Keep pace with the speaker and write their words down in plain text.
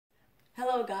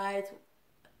Hello guys,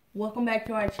 welcome back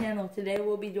to our channel. Today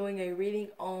we'll be doing a reading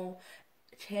on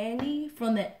Chani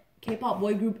from the K-pop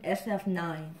boy group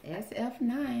SF9.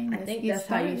 SF9. I think that's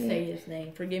how you say his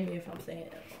name. Forgive me if I'm saying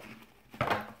it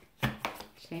wrong.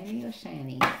 Chani or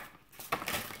Shani?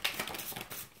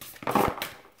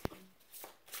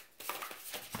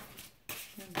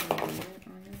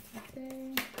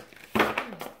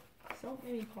 So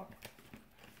many cards.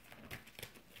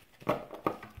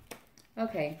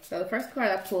 Okay, so the first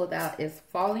card I pulled out is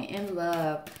Falling in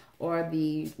Love or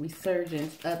the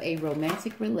Resurgence of a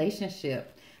Romantic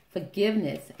Relationship,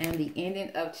 Forgiveness and the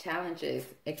Ending of Challenges,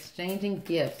 Exchanging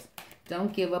Gifts.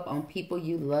 Don't give up on people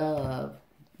you love.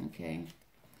 Okay.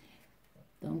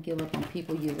 Don't give up on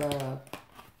people you love.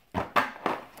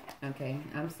 Okay,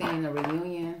 I'm seeing a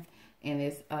reunion and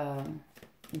it's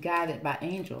guided by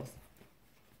angels.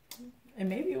 And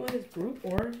maybe with his group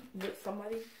or with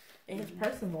somebody in his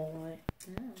personal life.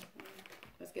 Yeah.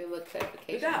 Let's get a little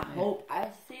clarification. We got hope. I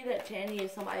see that Chani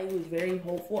is somebody who's very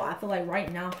hopeful. I feel like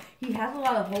right now he has a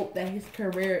lot of hope that his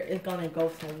career is going to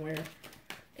go somewhere.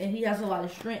 And he has a lot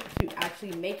of strength to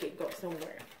actually make it go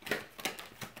somewhere.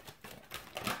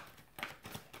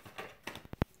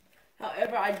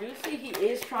 However, I do see he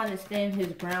is trying to stand his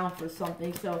ground for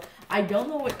something. So I don't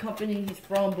know what company he's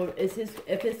from, but if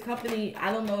his company,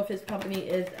 I don't know if his company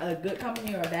is a good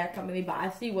company or a bad company, but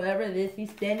I see whatever it is, he's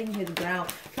standing his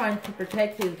ground, trying to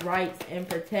protect his rights and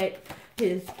protect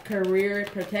his career,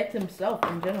 protect himself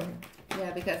in general.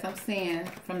 Yeah, because I'm seeing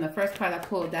from the first card I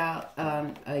pulled out,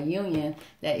 a union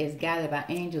that is guided by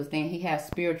angels. Then he has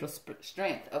spiritual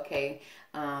strength, okay?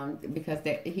 Because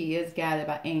he is guided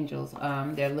by angels.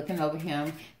 They're looking over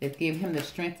him. They give him the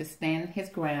strength to stand his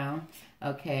ground,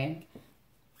 okay?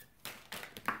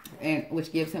 And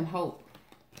which gives him hope.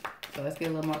 So let's get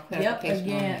a little more clarification.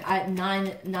 Yep, again,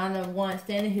 nine of one,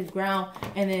 standing his ground,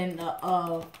 and then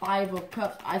 5 of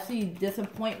cups. I see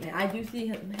disappointment. I do see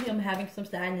him having some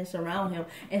sadness around him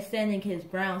and standing his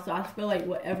ground. So I feel like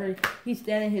whatever he's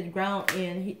standing his ground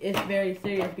in, it's very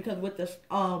serious, because with the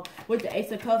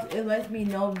Ace of Cups, it lets me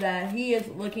know that he is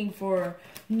looking for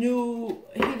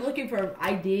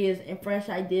ideas and fresh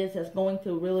ideas that's going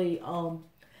to really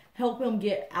help him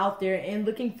get out there, and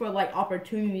looking for like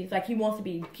opportunities. Like he wants to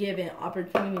be given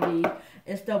opportunities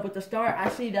and stuff. With the Star, I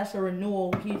see that's a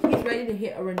renewal. He's ready to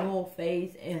hit a renewal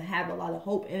phase and have a lot of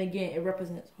hope. And again, it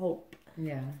represents hope.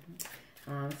 Yeah.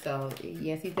 So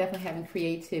yes, he's definitely having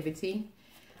creativity,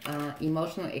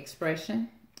 emotional expression.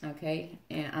 Okay,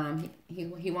 and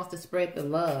he wants to spread the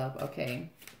love. Okay.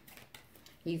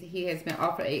 He has been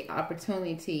offered a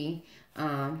opportunity,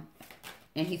 and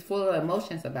he's full of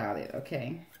emotions about it.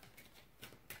 Okay.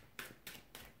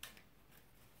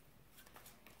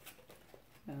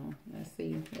 So let's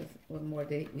see what more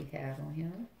date we have on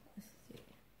him. Let's see.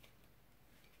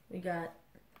 We got.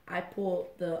 I pulled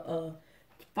the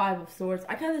 5 of Swords.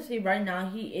 I kind of see right now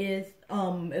he is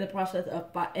in the process of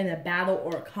in a battle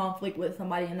or a conflict with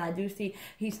somebody, and I do see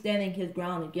he's standing his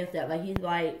ground against that. Like he's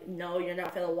like, no, you're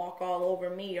not gonna walk all over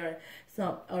me or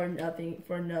nothing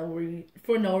for no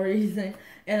reason.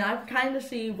 And I kind of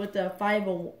see with the 5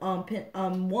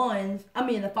 of wands. I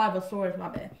mean the 5 of Swords. My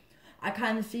bad. I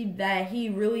kind of see that he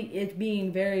really is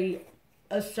being very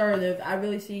assertive. I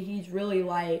really see he's really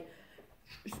like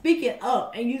speaking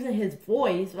up and using his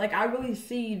voice. Like I really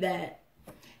see that.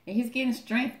 And he's getting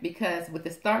strength because with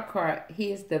the Star card,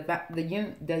 he is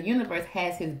the universe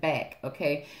has his back.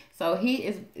 Okay, so he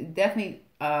is definitely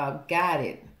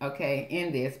guided. Okay,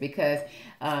 in this because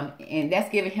and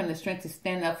that's giving him the strength to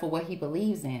stand up for what he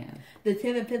believes in. The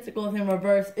 10 of Pentacles in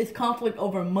reverse is conflict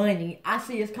over money. I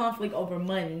see it's conflict over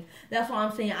money. That's what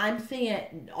I'm saying. I'm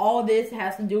seeing all this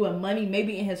has to do with money,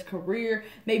 maybe in his career,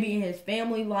 maybe in his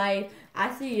family life.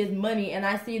 I see his money, and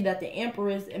I see that the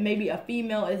Empress and maybe a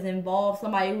female is involved,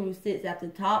 somebody who sits at the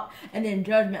top, and then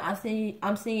Judgment.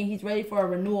 I'm seeing he's ready for a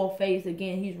renewal phase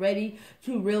again. He's ready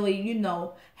to really,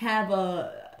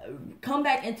 have come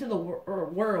back into the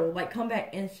world, like come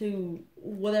back into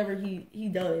whatever he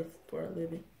does for a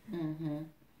living. Mm-hmm.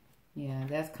 Yeah,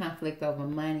 that's conflict over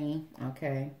money.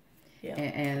 Okay. Yeah.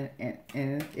 And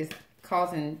it's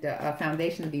causing the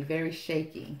foundation to be very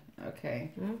shaky.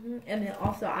 Okay. Mm-hmm. And then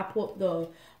also I put the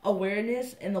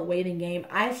awareness in the waiting game.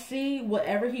 I see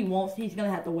whatever he wants, he's gonna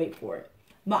have to wait for it.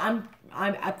 But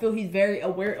I feel he's very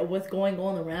aware of what's going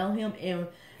on around him and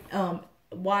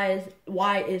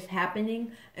why it's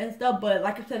happening and stuff. But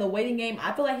like I said, the waiting game,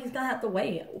 I feel like he's gonna have to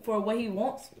wait for what he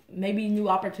wants, maybe new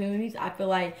opportunities. I feel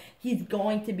like he's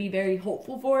going to be very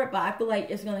hopeful for it, but I feel like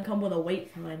it's gonna come with a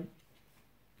wait time.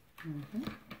 Mm-hmm.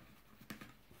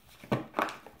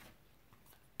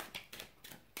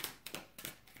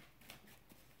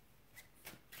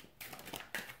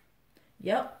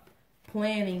 Yep.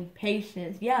 Planning,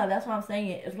 patience. Yeah, that's what I'm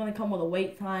saying. It's going to come with a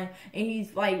wait time. And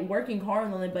he's like working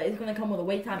hard on it, but it's going to come with a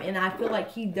wait time. And I feel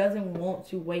like he doesn't want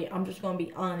to wait. I'm just going to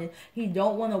be honest. He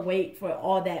don't want to wait for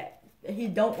all that. He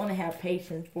don't want to have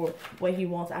patience for what he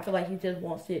wants. I feel like he just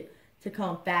wants it to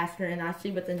come faster. And I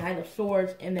see with the Knight of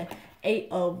Swords and the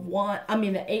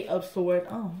the Eight of Swords.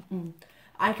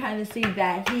 I kind of see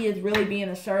that he is really being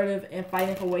assertive and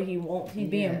fighting for what he wants. He's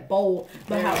being bold.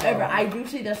 But however, I do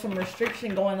see there's some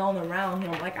restriction going on around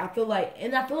him. Like, I feel like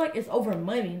it's over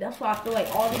money. That's why I feel like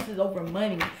all this is over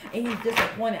money. And he's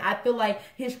disappointed. I feel like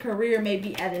his career may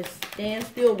be at a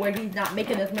standstill where he's not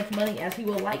making as much money as he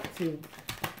would like to.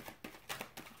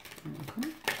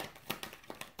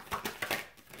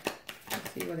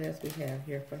 Let's see what else we have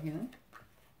here for him.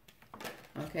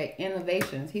 Okay,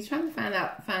 innovations. He's trying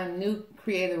to find new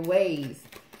creative ways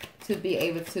to be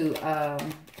able to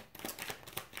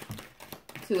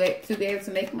be able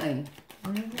to make money.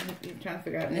 He's trying to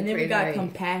figure out new and then we creative got ways.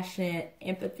 compassion,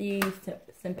 empathy,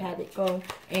 simpatico,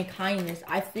 and kindness.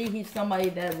 I see he's somebody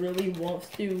that really wants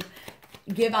to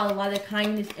give out a lot of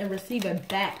kindness and receive it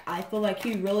back. I feel like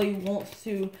he really wants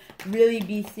to really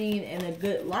be seen in a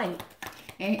good light.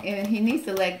 And he needs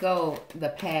to let go the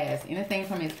past, anything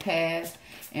from his past,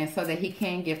 and so that he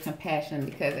can give compassion.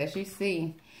 Because as you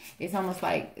see, it's almost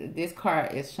like this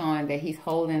card is showing that he's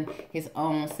holding his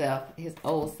own self, his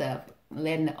old self,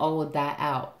 letting the old die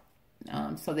out,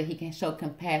 so that he can show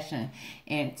compassion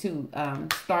and to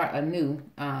start anew,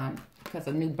 because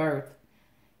of new birth.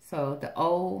 So the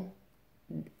old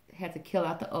had to kill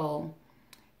out the old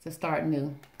to start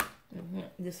new.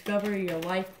 Discover your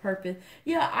life purpose.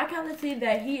 Yeah, I kind of see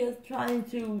that he is trying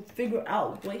to figure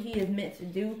out what he is meant to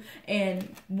do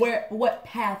and what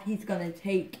path he's gonna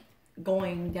take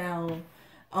going down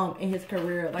in his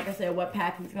career. Like I said, what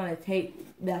path he's gonna take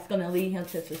that's gonna lead him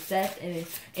to success, and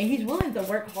he's willing to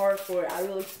work hard for it. I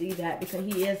really see that because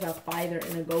he is a fighter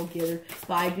and a go-getter.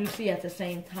 But I do see at the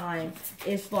same time,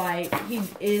 it's like he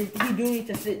do need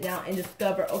to sit down and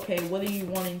discover, okay, what are you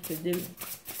wanting to do?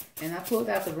 And I pulled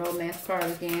out the romance card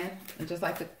again, just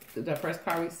like the first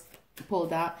card we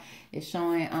pulled out. It's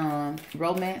showing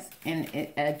romance, and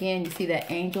again you see that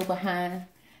angel behind.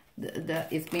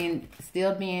 It's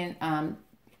still being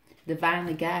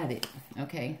divinely guided.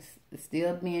 Okay, it's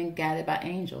still being guided by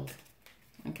angels.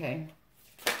 Okay,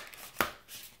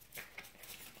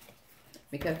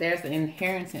 because there's an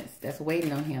inheritance that's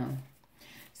waiting on him.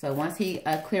 So once he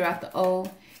clear out the old,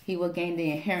 he will gain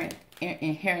the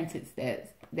inheritance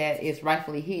that is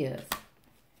rightfully his.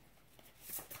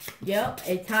 Yep,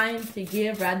 a time to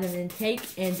give rather than take,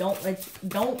 and don't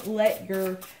let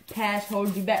your past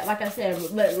hold you back. Like I said,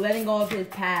 letting go of his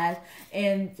past,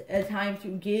 and a time to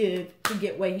give to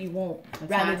get what he wants.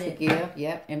 Rather than to give,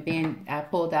 yep. And I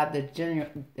pulled out the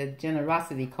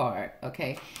generosity card.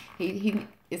 Okay,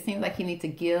 it seems like he needs to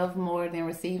give more than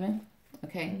receiving.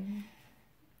 Okay.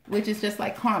 Which is just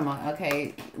like karma,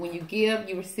 okay? When you give,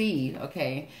 you receive,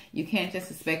 okay? You can't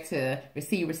just expect to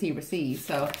receive.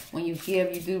 So when you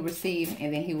give, you do receive,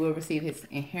 and then he will receive his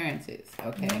inheritance,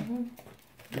 okay?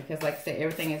 Because like I said,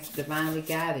 everything is divinely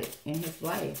guided in his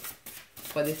life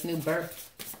for this new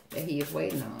birth that he is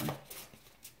waiting on.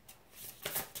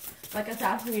 Like I said,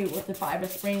 I see with the Five of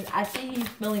Springs, I see he's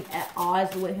feeling at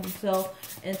odds with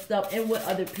himself and stuff, and with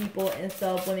other people and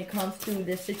stuff when it comes to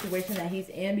this situation that he's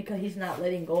in, because he's not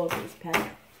letting go of his past.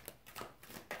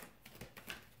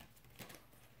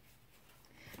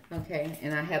 Okay,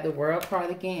 and I have the World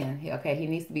card again. Okay, he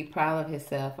needs to be proud of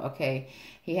himself. Okay,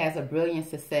 he has a brilliant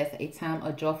success, a time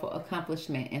of joyful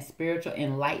accomplishment, and spiritual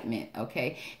enlightenment.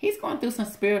 Okay, he's going through some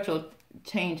spiritual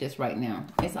changes right now.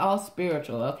 It's all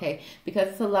spiritual, okay, because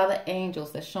it's a lot of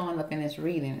angels that's showing up in this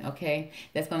reading, okay,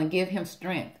 that's going to give him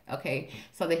strength, okay,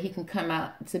 so that he can come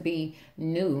out to be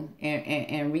new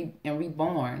and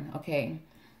reborn, okay.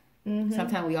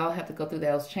 Sometimes we all have to go through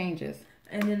those changes.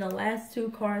 And then the last two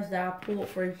cards that I pulled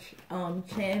for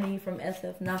Chani from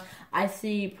SF9, I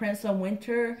see Prince of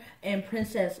Winter and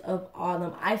Princess of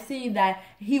Autumn. I see that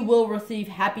he will receive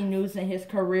happy news in his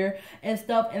career and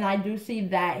stuff, and I do see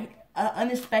that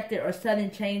unexpected or sudden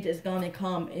change is going to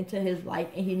come into his life,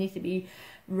 and he needs to be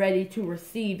ready to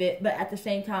receive it. But at the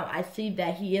same time, I see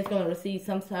that he is going to receive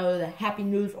some sort of happy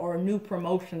news or a new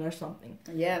promotion or something.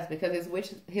 Yes, because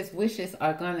his wishes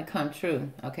are going to come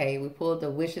true. Okay, we pulled the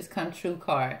wishes come true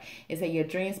card. It says your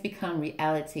dreams become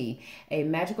reality, a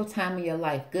magical time of your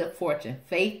life, good fortune,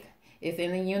 faith is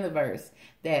in the universe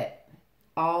that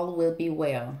all will be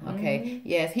well. Okay.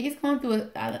 Yes, he's going through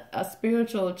a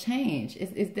spiritual change.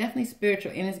 It's definitely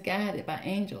spiritual, and it's guided by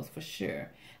angels for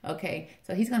sure. Okay,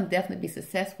 so he's going to definitely be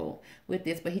successful with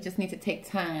this, but he just needs to take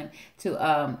time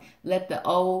to let the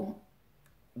old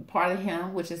part of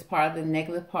him, which is part of the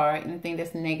negative part, anything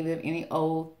that's negative, any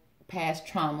old past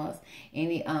traumas,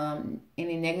 any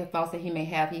negative thoughts that he may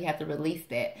have, he have to release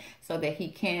that so that he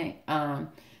can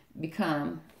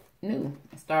become new.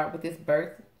 Start with this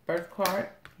birth card.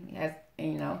 He has,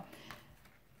 you know,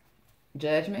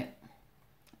 Judgment.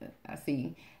 I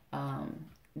see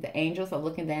the angels are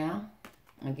looking down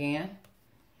again.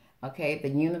 Okay, the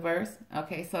universe.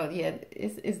 Okay, so yeah,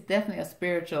 it's definitely a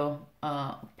spiritual,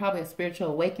 probably a spiritual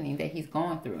awakening that he's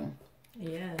going through.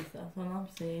 Yes, that's what I'm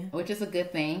seeing. Which is a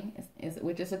good thing.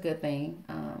 Which is a good thing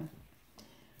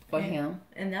for him.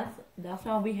 And that's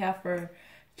all we have for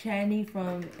Chani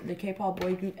from the K-pop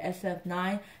boy group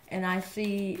SF9. And I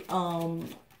see.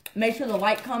 Make sure to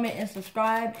like, comment, and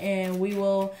subscribe, and we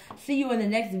will see you in the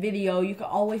next video. You can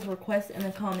always request in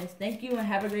the comments. Thank you, and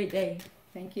have a great day.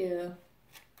 Thank you.